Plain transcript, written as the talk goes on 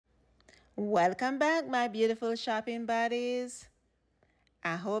Welcome back, my beautiful shopping buddies.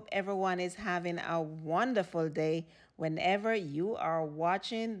 I hope everyone is having a wonderful day whenever you are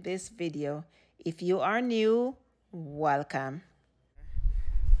watching this video. If you are new, welcome.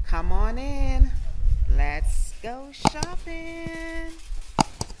 Come on in. Let's go shopping.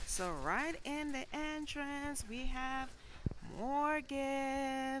 So, right in the entrance, we have more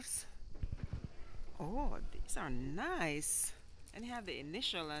gifts. Oh, these are nice. And they have the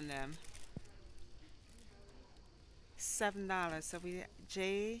initial on them. $7. So we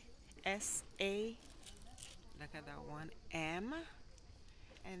JSA. Look at that one. M.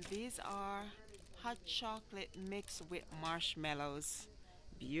 And these are hot chocolate mixed with marshmallows.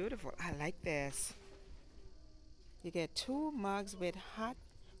 Beautiful. I like this. You get 2 mugs with hot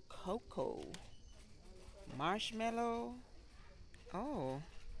cocoa. Marshmallow. Oh,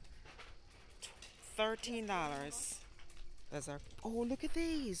 $13. Those are. Oh, look at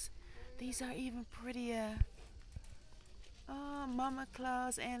these. These are even prettier. Oh, Mama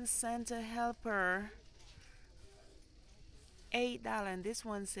Claus and Santa Helper. $8. And this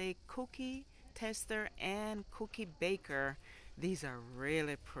one say cookie tester and cookie baker. These are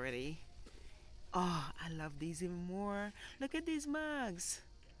really pretty. Oh, I love these even more. Look at these mugs.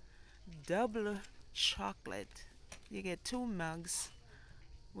 Double chocolate. You get 2 mugs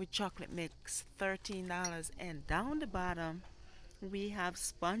with chocolate mix. $13. And down the bottom we have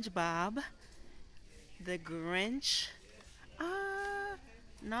SpongeBob, the Grinch. Ah,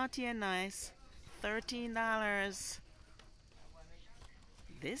 naughty and nice. $13.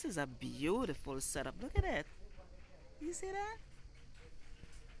 This is a beautiful setup. Look at it. You see that?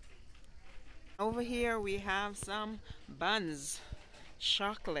 Over here we have some buns,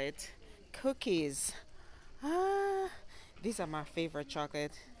 chocolate, cookies. Ah, these are my favorite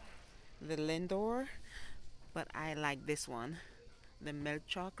chocolate. The Lindor, but I like this one. The milk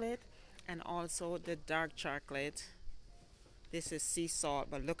chocolate and also the dark chocolate. This is sea salt,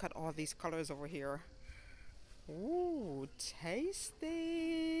 but look at all these colors over here. Ooh,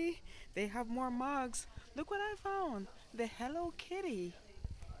 tasty. They have more mugs. Look what I found. The Hello Kitty.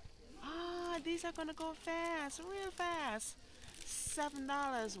 Ah, these are gonna go fast, real fast.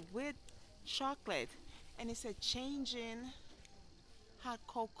 $7 with chocolate. And it said changing hot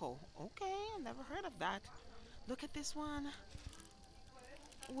cocoa. Okay, I never heard of that. Look at this one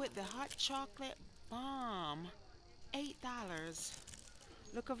with the hot chocolate bomb. $8.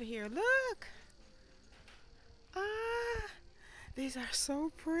 Look over here. Look. Ah, these are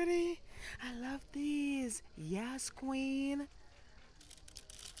so pretty. I love these. Yes, queen.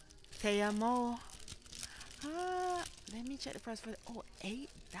 Te amo. Ah, let me check the price for oh,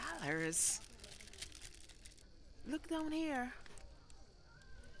 $8. Look down here.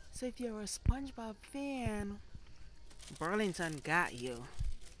 So if you're a SpongeBob fan, Burlington got you.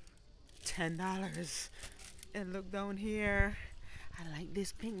 $10. And look down here. I like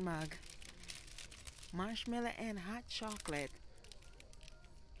this pink mug. Marshmallow and hot chocolate.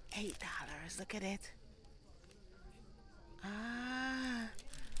 $8. Look at it. Ah.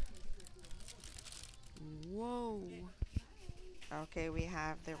 Whoa. Okay, we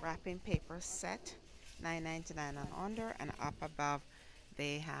have the wrapping paper set. $9.99 and under, and up above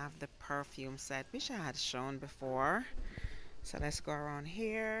they have the perfume set, which I had shown before. So let's go around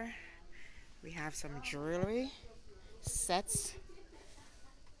here. We have some jewelry sets,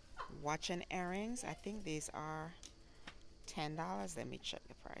 watch and earrings. I think these are $10. Let me check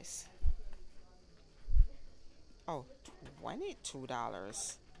the price. Oh,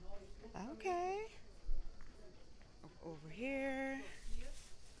 $22. Okay. Over here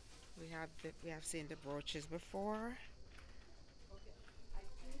we have seen the brooches before.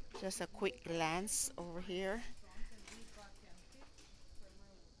 Just a quick glance over here.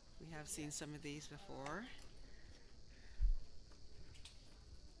 We have seen some of these before.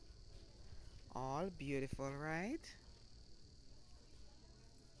 All beautiful, right?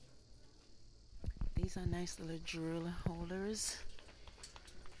 These are nice little jewel holders.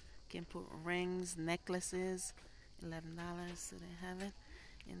 You can put rings, necklaces. $11. So they have it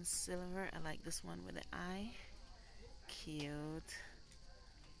in silver. I like this one with the eye. Cute.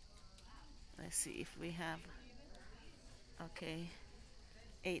 Let's see if we have. Okay,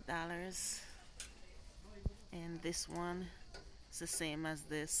 $8. And this one is the same as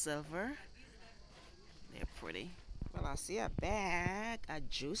the silver. They're pretty. Well, I see a bag, a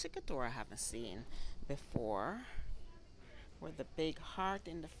Juicy Couture I haven't seen before, with the big heart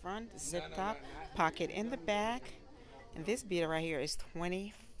in the front, zip top, pocket in the back. And this beater right here is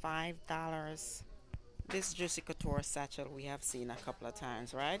 $25. This Juicy Couture satchel we have seen a couple of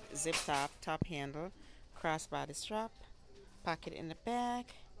times, right? Zip top, top handle, crossbody strap, pocket in the back.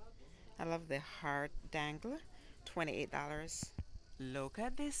 I love the heart dangler, $28. Look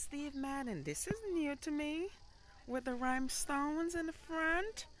at this Steve Madden. This is new to me with the rhinestones in the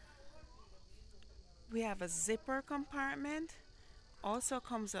front. We have a zipper compartment. Also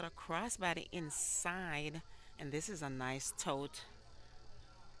comes with a crossbody inside. And this is a nice tote.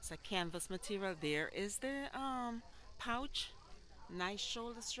 It's a canvas material. There is the pouch. Nice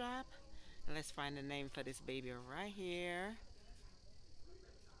shoulder strap. Let's find the name for this baby right here.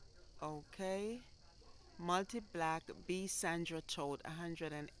 Okay. Multi-black B Sandra tote,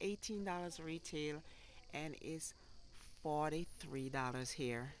 $118 retail, and is $43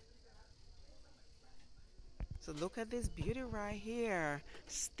 here. So look at this beauty right here.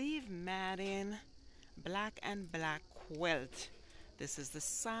 Steve Madden black and black quilt. This is the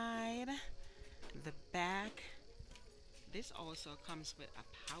side, the back. This also comes with a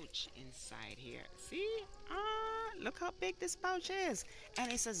pouch inside here. See? Look how big this pouch is.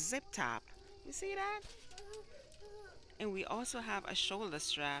 And it's a zip top. You see that? And we also have a shoulder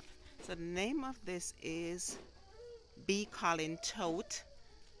strap. So the name of this is B Colin Tote.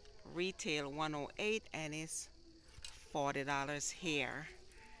 Retail $108 and it's $40 here.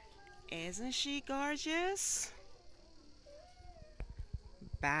 Isn't she gorgeous?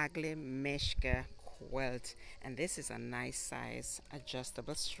 Bagley Mishka quilt. And this is a nice size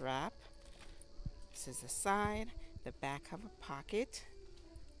adjustable strap. This is the side. The back have a pocket.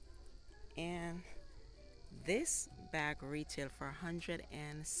 And this bag retail for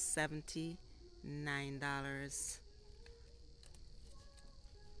 $179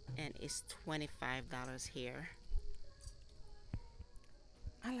 and it's $25 here.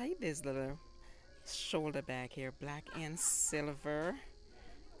 I like this little shoulder bag here, black and silver.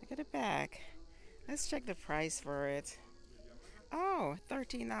 Look at the back. Let's check the price for it. Oh,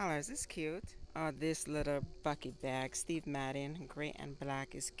 $13. It's cute. Oh, this little bucket bag, Steve Madden, gray and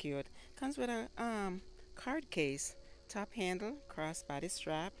black, is cute. Comes with a card case, top handle, crossbody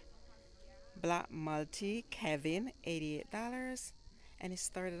strap, black multi, Kevin, $88, and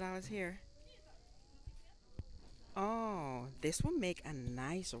it's $30 here. Oh, this will make a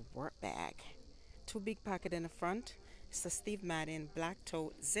nice work bag. Two big pocket in the front. It's the Steve Madden black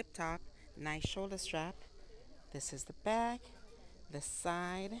tote, zip top, nice shoulder strap. This is the back, the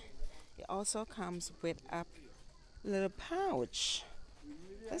side. It also comes with a little pouch.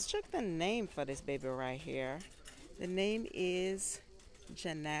 Let's check the name for this baby right here. The name is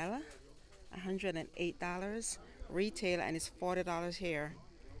Janelle, $108 retail, and it's $40 here.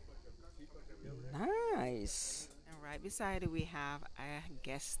 Nice. And right beside it we have a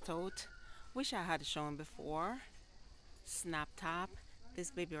guest tote. Wish I had shown before. Snap top. This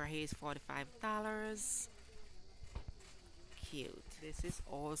baby right here is $45. Cute. This is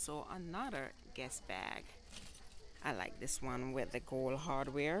also another guest bag. I like this one with the gold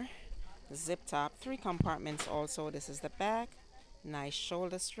hardware. Zip top, 3 compartments also. This is the back. Nice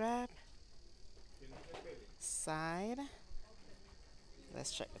shoulder strap. Side.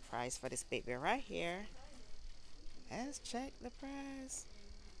 Let's check the price for this baby right here. Let's check the price.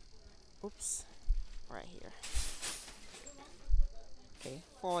 Oops. Right here. Okay,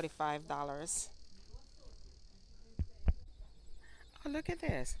 $45. Oh, look at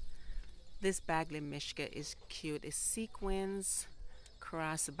this. This Bagley Mishka is cute. It's sequins,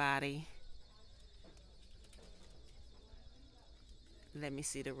 crossbody. Let me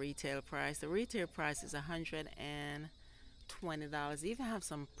see the retail price. The retail price is $120. Even have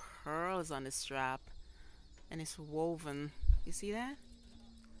some pearls on the strap, and it's woven. You see that?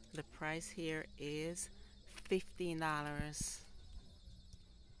 The price here is $15.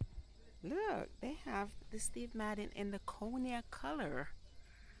 Look, they have the Steve Madden in the cognac color.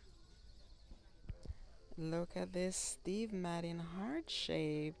 Look at this Steve Madden heart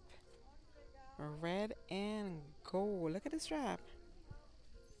shape. Red and gold. Look at the strap.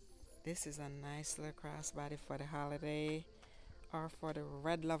 This is a nice little crossbody for the holiday or for the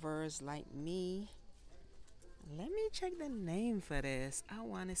red lovers like me. Let me check the name for this. I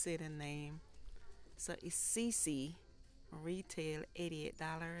want to say the name. So it's CC, retail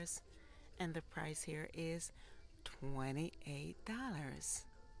 $88, and the price here is $28.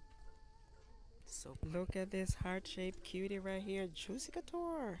 So look at this heart-shaped cutie right here, Juicy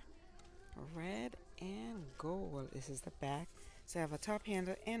Couture, red and gold. This is the back. So I have a top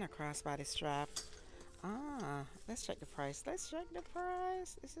handle and a crossbody strap. Let's check the price. Let's check the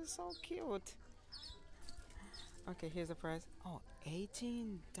price. This is so cute. Okay, here's the price. Oh,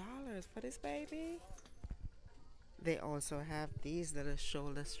 $18 for this baby. They also have these little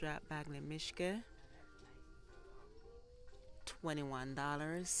shoulder strap Bagley Mishka.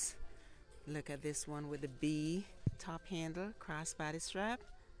 $21. Look at this one with the B top handle, crossbody strap.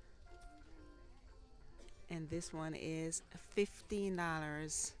 and this one is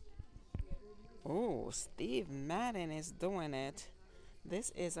 $15. Oh, Steve Madden is doing it.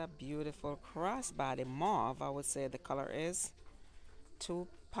 This is a beautiful crossbody mauve, I would say the color is. 2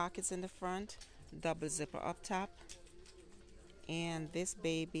 pockets in the front, double zipper up top. And this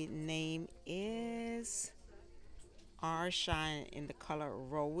baby name is R Shine in the color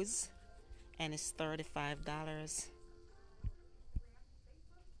rose, and it's $35.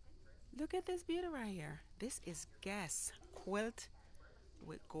 Look at this beauty right here. This is Guess quilt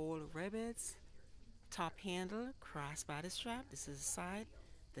with gold ribbons, top handle, crossbody strap. This is the side.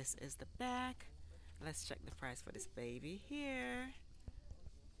 This is the back. Let's check the price for this baby here.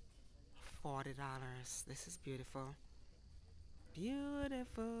 $40. This is beautiful.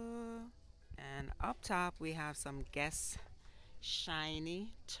 Beautiful. And up top we have some Guess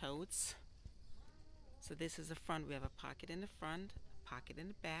shiny totes. So this is the front. We have a pocket in the front, a pocket in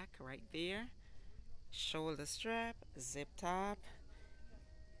the back right there, shoulder strap, zip top.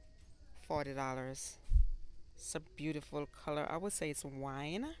 $40. It's a beautiful color. I would say it's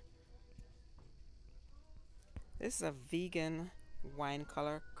wine. This is a vegan wine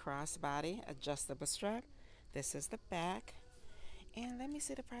color crossbody adjustable strap. This is the back. And let me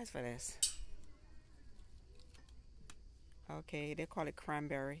see the price for this. Okay, they call it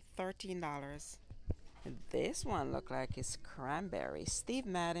cranberry. $13. This one look like it's cranberry. Steve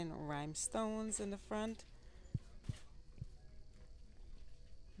Madden rhinestones in the front.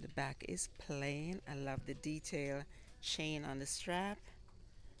 The back is plain. I love the detail chain on the strap.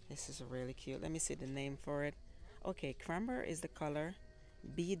 This is really cute. Let me see the name for it. Okay, cranberry is the color.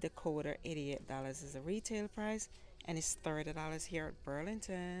 Bead decoder, $88 is the retail price, and it's $30 here at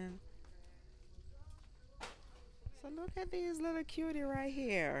Burlington. So look at these little cutie right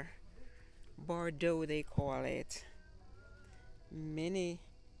here. Bordeaux they call it. Mini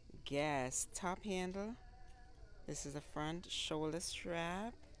Guess top handle. This is the front shoulder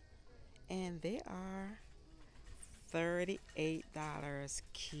strap, and they are $38.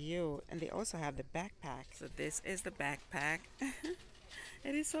 Cute. And they also have the backpack. So this is the backpack.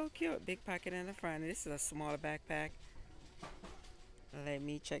 It is so cute. Big pocket in the front. This is a smaller backpack. Let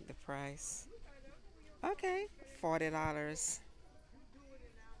me check the price. Okay, $40.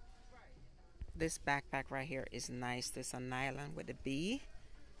 This backpack right here is nice. This a nylon with a bee.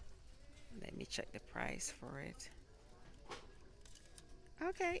 Let me check the price for it.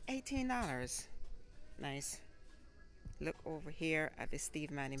 Okay, $18. Nice. Look over here at the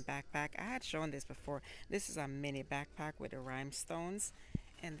Steve Madden backpack. I had shown this before. This is a mini backpack with the rhinestones,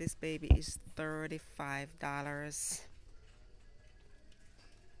 and this baby is $35.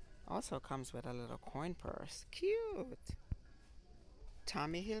 Also comes with a little coin purse. Cute.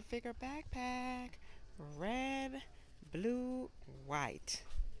 Tommy Hilfiger backpack. Red, blue, white.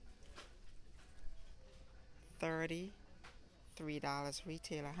 $33.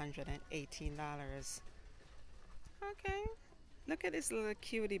 Retail $118. Okay. Look at this little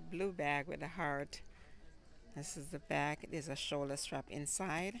cutie blue bag with a heart. This is the back. There's a shoulder strap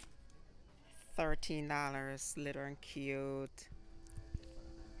inside. $13. Little and cute.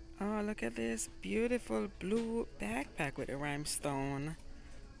 Oh, look at this beautiful blue backpack with a rhinestone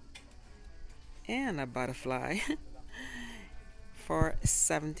and a butterfly for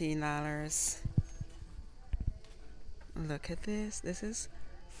 $17. Look at this. This is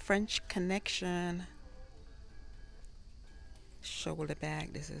French Connection shoulder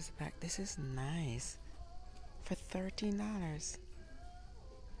bag. This is the back. This is nice for $13.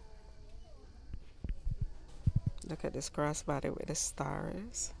 Look at this crossbody with the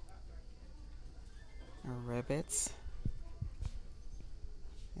stars. Ribbons.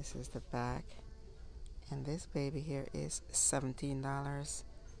 This is the back, and this baby here is $17.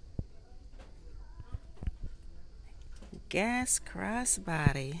 Guess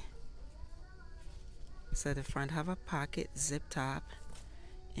crossbody. So the front have a pocket, zip top,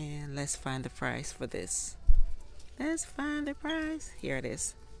 and let's find the price for this. Let's find the price. Here it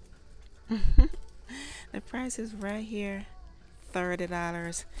is. The price is right here.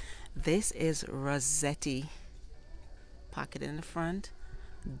 $30. This is Rossetti. Pocket in the front,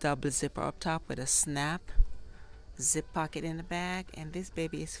 double zipper up top with a snap, zip pocket in the back, and this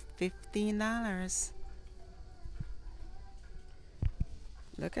baby is $15.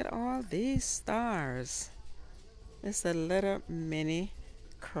 Look at all these stars. It's a little mini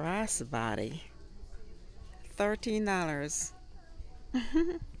crossbody. $13.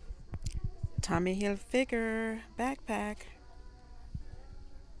 Tommy Hilfiger backpack.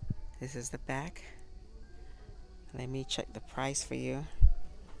 This is the back. Let me check the price for you.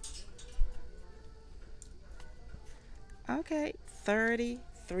 Okay,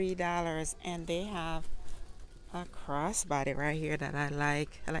 $33, and they have a crossbody right here that I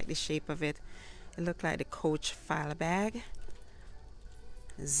like. I like the shape of it. It looked like the Coach file bag.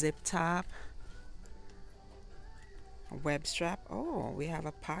 Zip top. Web strap. Oh, we have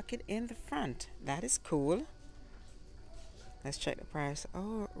a pocket in the front. That is cool. Let's check the price.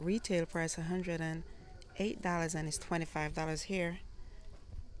 Oh, retail price $108 and it's $25 here.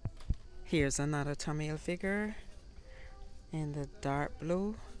 Here's another Tommy Hilfiger in the dark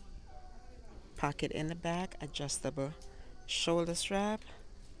blue. Pocket in the back, adjustable shoulder strap.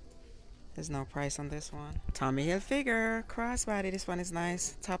 There's no price on this one. Tommy Hilfiger crossbody. This one is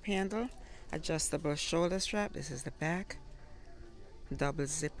nice. Top handle, adjustable shoulder strap. This is the back. Double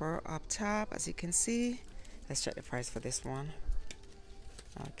zipper up top, as you can see. Let's check the price for this one.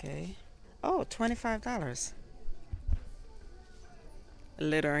 Okay. Oh, $25.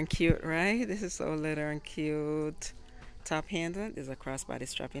 Little and cute, right? This is so little and cute. Top handle. There's a crossbody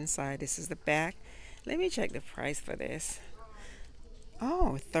strap inside. This is the back. Let me check the price for this.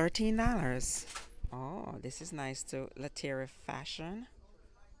 Oh, $13. Oh, this is nice too. Latera Fashion.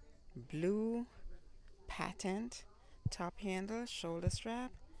 Blue patent. Top handle, shoulder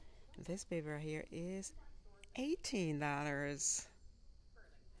strap. This baby right here is $18.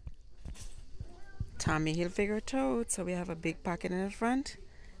 Tommy Hilfiger tote. So we have a big pocket in the front.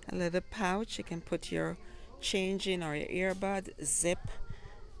 A little pouch. You can put your change in or your earbud. Zip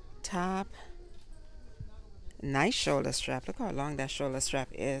top. Nice shoulder strap. Look how long that shoulder strap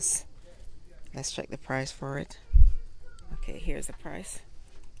is. Let's check the price for it. Okay, here's the price.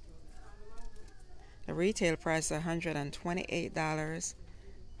 The retail price is $128.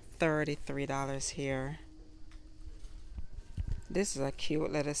 $33 here. This is a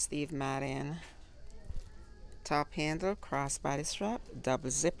cute little Steve Madden. Top handle, crossbody strap,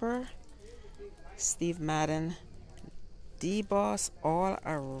 double zipper. Steve Madden D-Boss all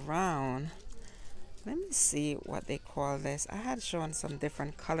around. Let me see what they call this. I had shown some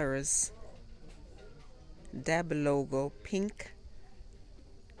different colors. Deb logo, pink,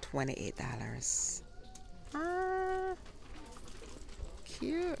 $28. Ah,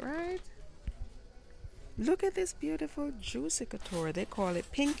 cute, right? Look at this beautiful Juicy Couture. They call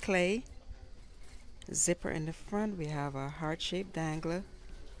it pink clay. Zipper in the front. We have a heart-shaped dangler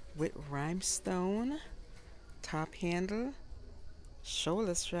with rhinestone. Top handle.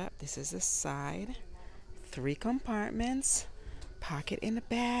 Shoulder strap. This is the side. 3 compartments. Pocket in the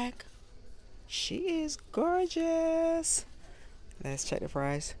back. She is gorgeous. Let's check the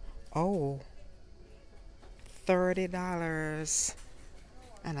price. Oh, $30.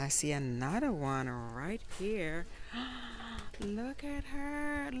 And I see another one right here. Look at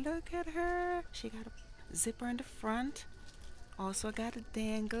her. Look at her. She got a zipper in the front. Also got a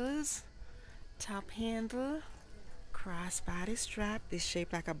dangles. Top handle. Crossbody strap. This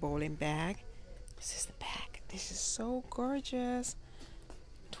shaped like a bowling bag. This is the back. This is so gorgeous.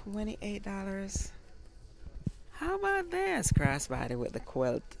 $28. How about this crossbody with the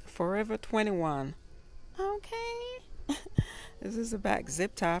quilt? Forever 21. Okay. This is the back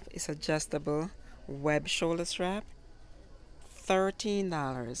zip top. It's adjustable. Web shoulder strap.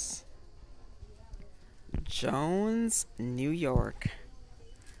 $13. Jones, New York.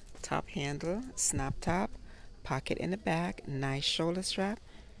 Top handle, snap top, pocket in the back, nice shoulder strap.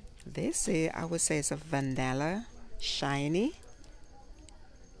 This is, I would say, it's a vanilla, shiny.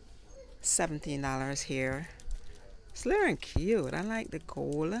 $17 here. It's looking cute. I like the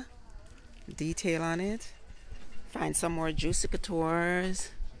gold detail on it. Find some more Juicy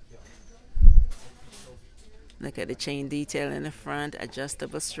Coutures. Look at the chain detail in the front,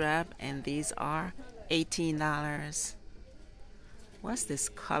 adjustable strap, and these are $18. What's this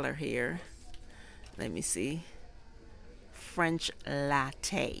color here? Let me see. French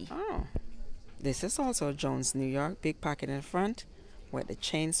latte. Oh, this is also Jones, New York. Big pocket in the front with the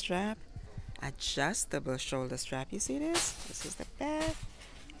chain strap, adjustable shoulder strap. You see this? This is the bag,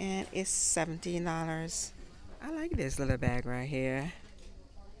 and it's $17. I like this little bag right here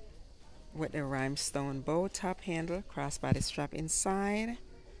with the rhinestone bow, top handle, crossbody strap inside.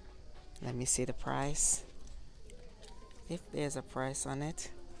 Let me see the price, if there's a price on it.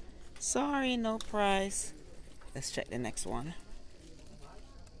 Sorry, no price. Let's check the next one.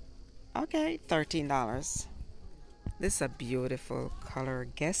 Okay, $13. This is a beautiful color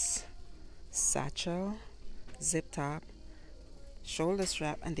guess. Satchel, zip top, shoulder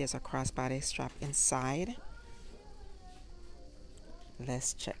strap, and there's a crossbody strap inside.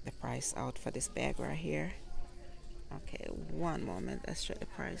 Let's check the price out for this bag right here. Okay, one moment. Let's check the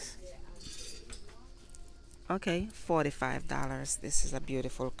price. Okay, $45. This is a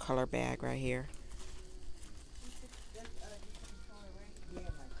beautiful color bag right here.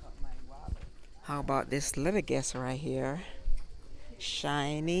 How about this little guess right here?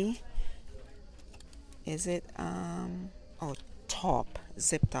 Shiny. Is it oh, top,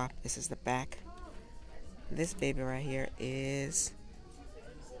 zip top. This is the back. This baby right here is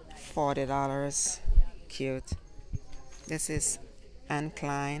 $40. Cute. This is Anne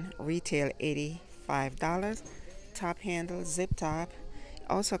Klein, retail $85. Top handle, zip top.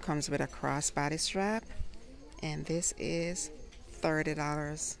 Also comes with a crossbody strap, and this is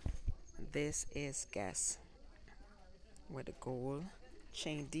 $30. This is Guess with the gold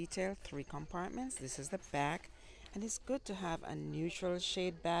chain detail, 3 compartments. This is the back, and it's good to have a neutral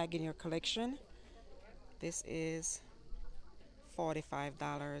shade bag in your collection. This is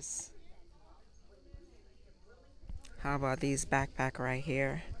 $45. How about these backpack right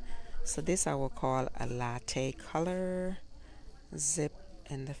here? So this I will call a latte color, zip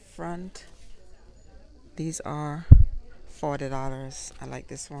in the front. These are $40. I like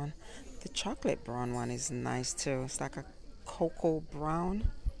this one. The chocolate brown one is nice too. It's like a cocoa brown.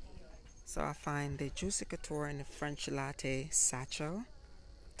 So I find the Juicy Couture in the French latte satchel.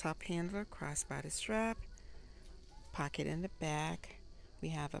 Top handle, crossbody strap, pocket in the back. We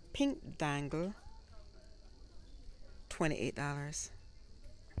have a pink dangle, $28.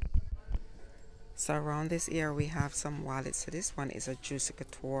 So around this area we have some wallets. So this one is a Juicy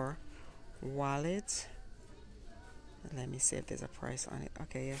Couture wallet. Let me see if there's a price on it.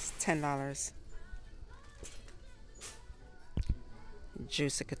 Okay, yes, $10.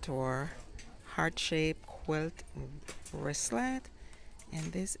 Juicy Couture heart-shaped quilt wristlet,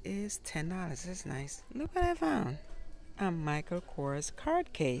 and this is $10. This is nice. Look what I found. A Michael Kors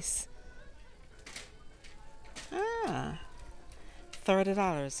card case. $30.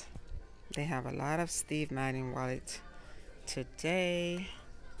 They have a lot of Steve Madden wallets today.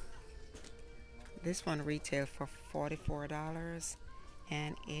 This one retail for $44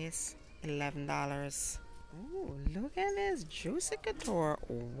 and is $11. Ooh, look at this Juicy Couture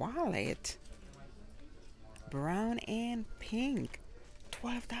wallet. Brown and pink.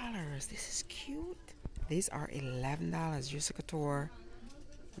 $12. This is cute. These are $11. Juicy Couture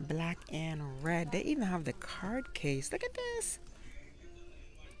black and red. They even have the card case. Look at this.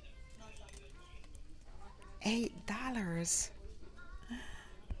 $8.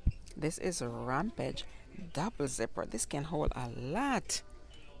 This is a Rampage double zipper. This can hold a lot.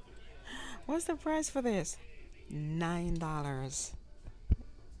 What's the price for this? $9.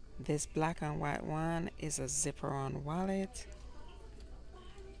 This black and white one is a zipper-on wallet.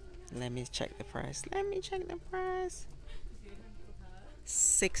 Let me check the price.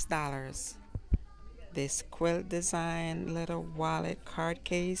 $6. This quilt design little wallet card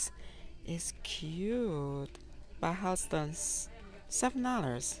case is cute. By Halston's,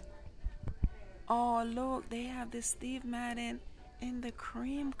 $7. Oh, look, they have this Steve Madden in the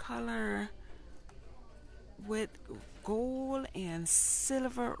cream color with gold and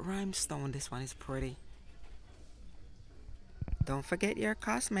silver rhinestone. This one is pretty. Don't forget your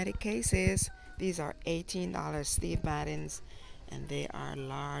cosmetic cases. These are $18 Steve Maddens, and they are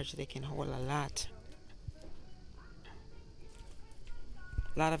large. They can hold a lot.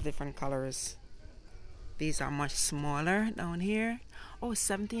 A lot of different colors. These are much smaller down here. Oh,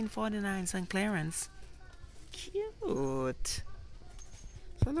 $17.49 on clearance. Cute.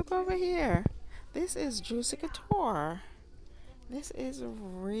 So look over here. This is Juicy Couture. This is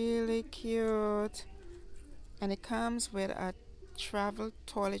really cute. And it comes with a travel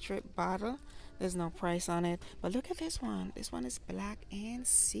toiletry bottle. There's no price on it. But look at this one. This one is black and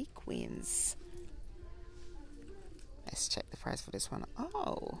sequins. Let's check the price for this one.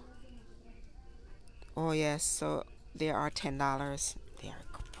 Oh yes, so they are $10. They are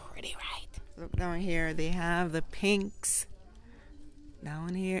pretty, right? Look down here, they have the pinks.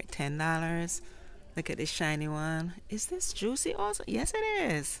 Down here, $10. Look at this shiny one. Is this Juicy also? Yes, it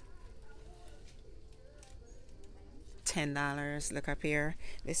is. $10. Look up here.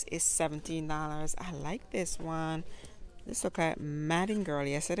 This is $17. I like this one. This looks like Madden Girl.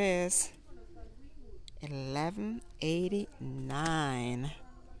 Yes, it is. $11.89.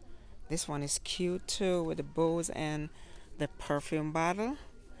 This one is cute too, with the bows and the perfume bottle.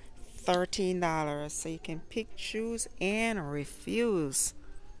 $13. So you can pick, choose, and refuse.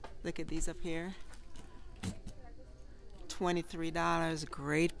 Look at these up here. $23.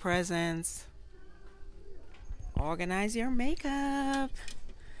 Great presents. Organize your makeup.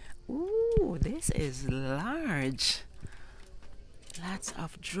 Ooh, this is large. Lots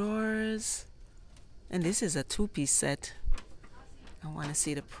of drawers. And this is a 2-piece set. I want to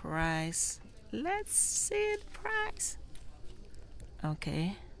see the price. Let's see the price.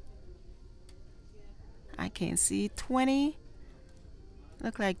 Okay. I can't see. $20.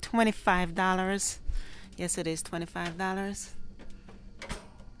 Look like $25. Yes, it is $25.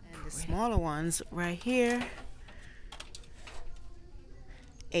 And the smaller ones right here,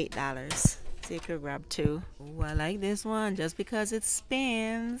 $8. So you could grab two. Ooh, I like this one just because it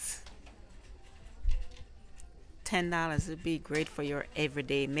spins. $10 would be great for your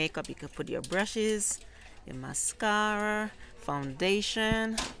everyday makeup. You could put your brushes, your mascara,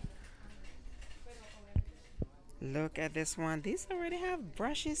 foundation. Look at this one. These already have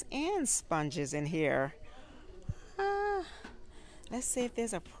brushes and sponges in here. Let's see if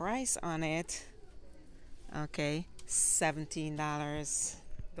there's a price on it. Okay, $17.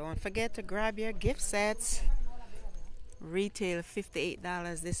 Don't forget to grab your gift sets. Retail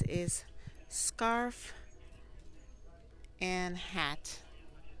 $58. This is scarf and hat,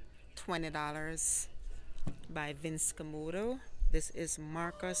 $20 by Vince Camuto. This is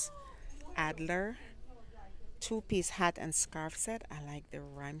Marcus Adler. Two-piece hat and scarf set. I like the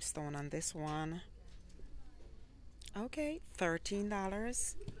rhinestone on this one. Okay,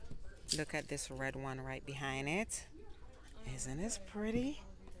 $13. Look at this red one right behind it. Isn't this pretty?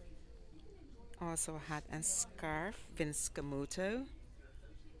 Also hat and scarf, Vince Camuto.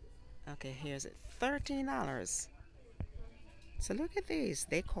 Okay, here's it, $13. So look at these.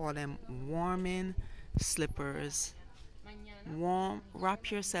 They call them warming slippers. Wrap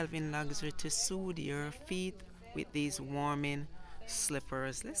yourself in luxury to soothe your feet with these warming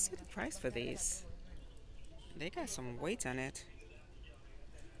slippers. Let's see the price for these. They got some weight on it.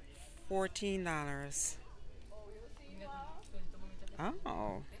 $14.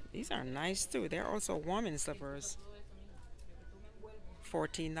 Oh, these are nice too. They're also warming slippers.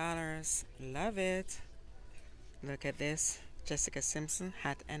 $14. Love it. Look at this. Jessica Simpson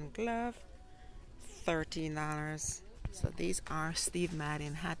hat and glove. $13. So these are Steve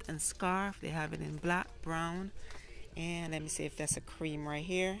Madden hat and scarf. They have it in black, brown, and let me see if that's a cream right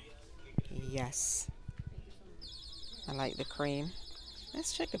here. Yes, I like the cream.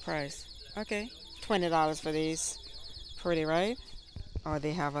 Let's check the price. Okay, $20 for these. Pretty, right? Oh,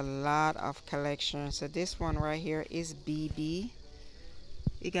 they have a lot of collections. So this one right here is BB.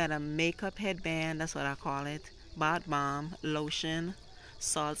 You got a makeup headband, that's what I call it, bath bomb, lotion,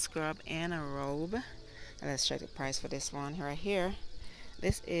 salt scrub, and a robe. Let's check the price for this one right here.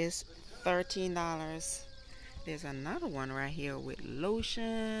 This is $13. There's another one right here with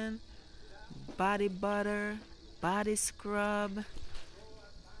lotion, body butter, body scrub.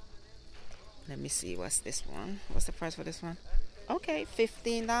 Let me see, what's this one? What's the price for this one? Okay,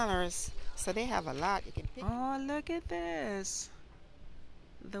 $15. So they have a lot you can pick. Oh, look at this.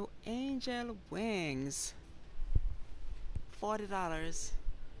 The angel wings. $40.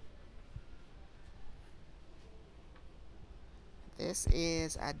 This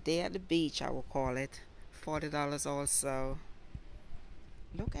is a day at the beach, I will call it. $40 also.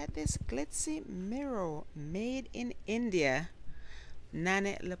 Look at this glitzy mirror made in India.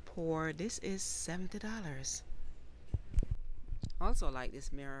 Nanette Lepore. This is $70. Also like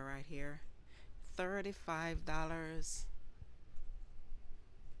this mirror right here. $35.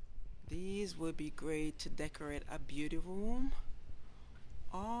 These would be great to decorate a beauty room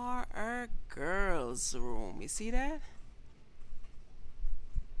or a girl's room. You see that?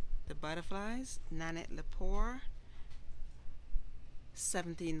 The butterflies, Nanette Lepore,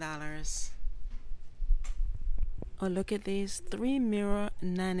 $17. Oh, look at these 3 mirror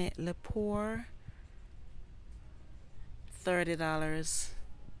Nanette Lepore, $30.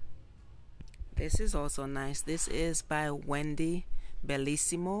 This is also nice. This is by Wendy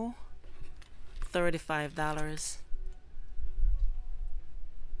Bellissimo, $35.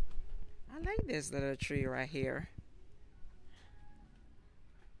 I like this little tree right here.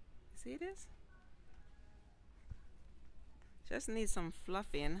 See this? Just need some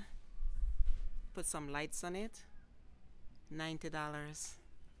fluffing. Put some lights on it. $90.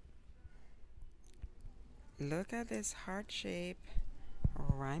 Look at this heart shape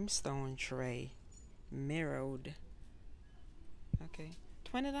rhinestone tray. Mirrored. Okay,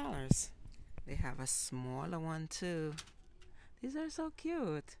 $20. They have a smaller one too. These are so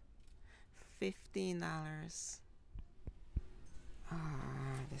cute. $15. Ah,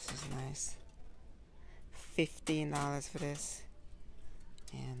 this is nice. $15 for this.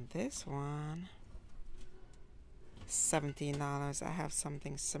 And this one, $17. I have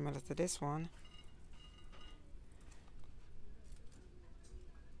something similar to this one.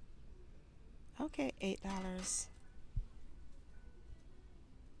 Okay, $8.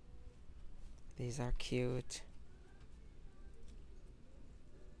 These are cute.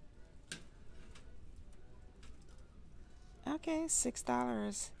 Okay,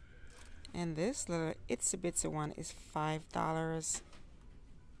 $6. And this little itsy bitsy one is $5.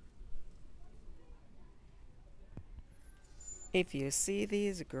 If you see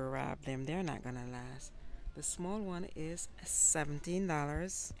these, grab them. They're not gonna last. The small one is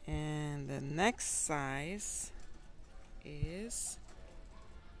 $17, and the next size is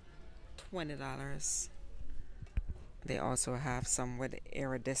 $20. They also have some with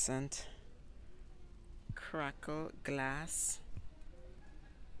iridescent crackle glass.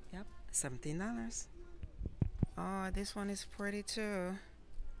 Yep, $17. Oh, this one is pretty too.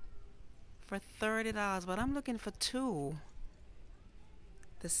 For $30, but I'm looking for two.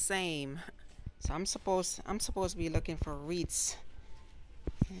 The same. So I'm supposed to be looking for wreaths.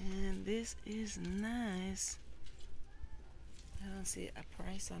 And this is nice. I don't see a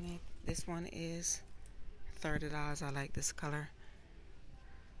price on it. This one is $30. I like this color.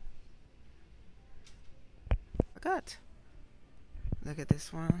 Good. Look at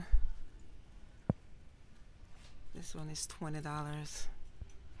this one. This one is $20.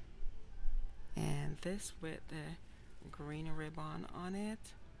 And this with the green ribbon on it.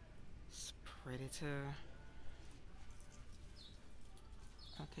 It's pretty too.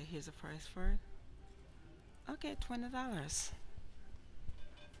 Okay, here's the price for it. Okay, $20.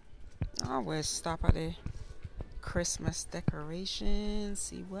 Always stop at the Christmas decorations,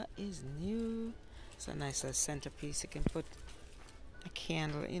 see what is new. It's a nice little centerpiece. You can put a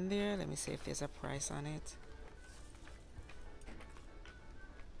candle in there. Let me see if there's a price on it.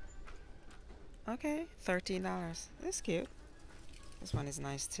 Okay, $13. That's cute. This one is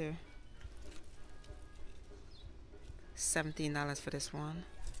nice too. $17 for this one.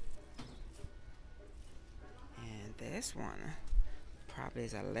 And this one probably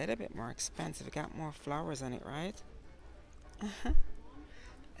is a little bit more expensive. It got more flowers on it, right?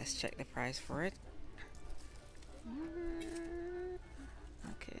 Let's check the price for it.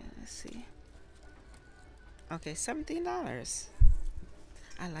 Okay, let's see. Okay, $17.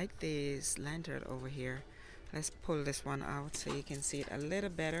 I like this lantern over here. Let's pull this one out so you can see it a little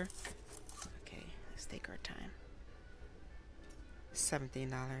better. Okay, let's take our time.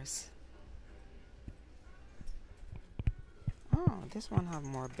 $17. Oh, this one have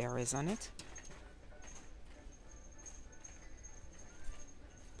more berries on it.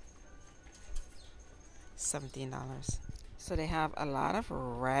 $17. So they have a lot of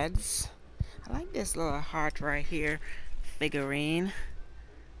reds. I like this little heart right here figurine.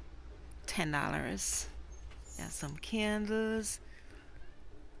 $10. Got some candles.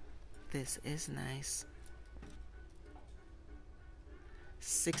 This is nice.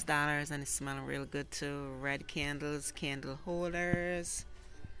 $6, and it's smelling real good too. Red candles, candle holders.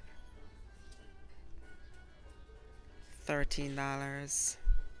 $13.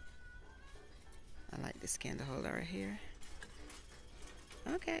 I like this candle holder right here.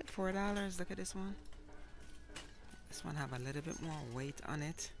 Okay, $4. Look at this one. This one have a little bit more weight on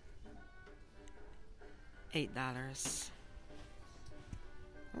it. $8.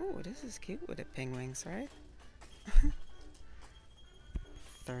 Oh, this is cute with the penguins, right?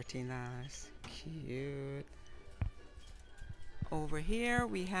 $13. Cute. Over here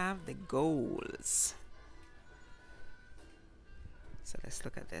we have the golds. So let's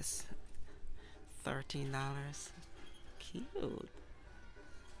look at this. $13. Cute.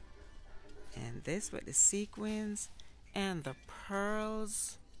 And this with the sequins and the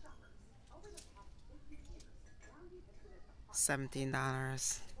pearls.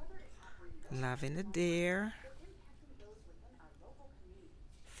 $17. Loving the deer.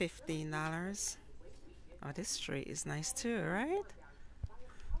 $15. Oh, this tree is nice too, right?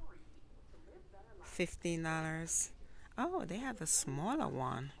 $15. Oh, they have the smaller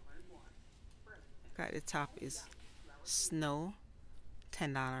one. Look at the top is snow.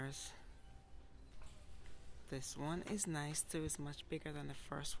 $10. This one is nice too. It's much bigger than the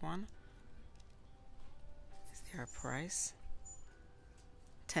first one. Is there a price?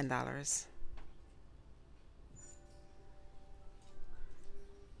 $10.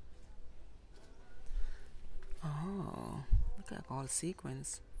 Oh, look at all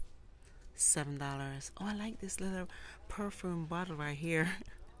sequins. $7. Oh, I like this little perfume bottle right here.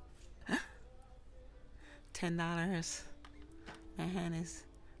 $10. My hand is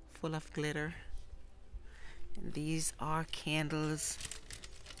full of glitter. And these are candles.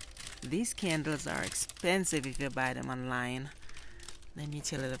 These candles are expensive if you buy them online. Let me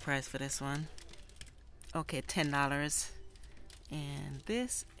tell you the price for this one. Okay, $10. And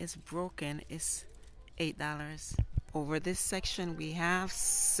this is broken. It's $8. Over this section we have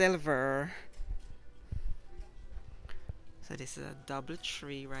silver. So this is a double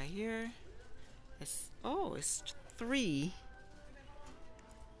tree right here. It's $3.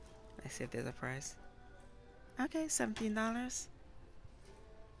 Let's see if there's a price. Okay, $17.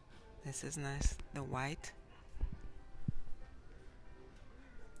 This is nice. The white.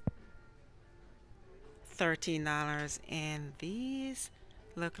 $13. And these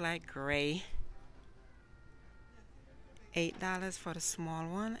look like gray. $8 for the small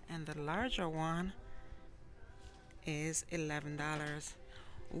one, and the larger one is $11.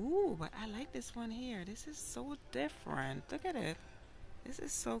 Ooh, but I like this one here. This is so different. Look at it. This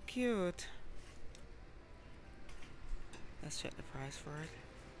is so cute. Let's check the price for it.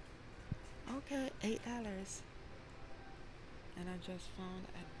 Okay, $8. And I just found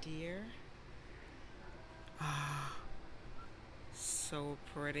a deer. Ah, so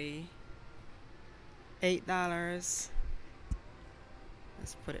pretty. $8.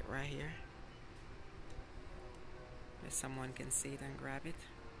 Let's put it right here, if someone can see it and grab it.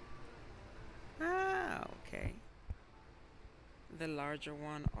 Ah, okay. The larger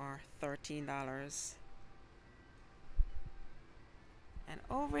one are $13. And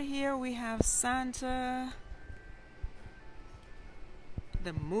over here we have Santa,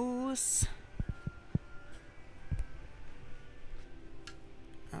 the moose.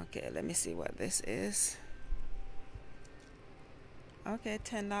 Okay, let me see what this is. Okay,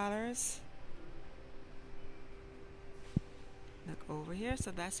 $10. Look over here.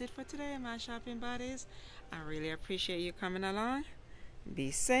 So that's it for today, my shopping buddies. I really appreciate you coming along. Be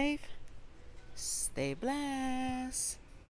safe. Stay blessed.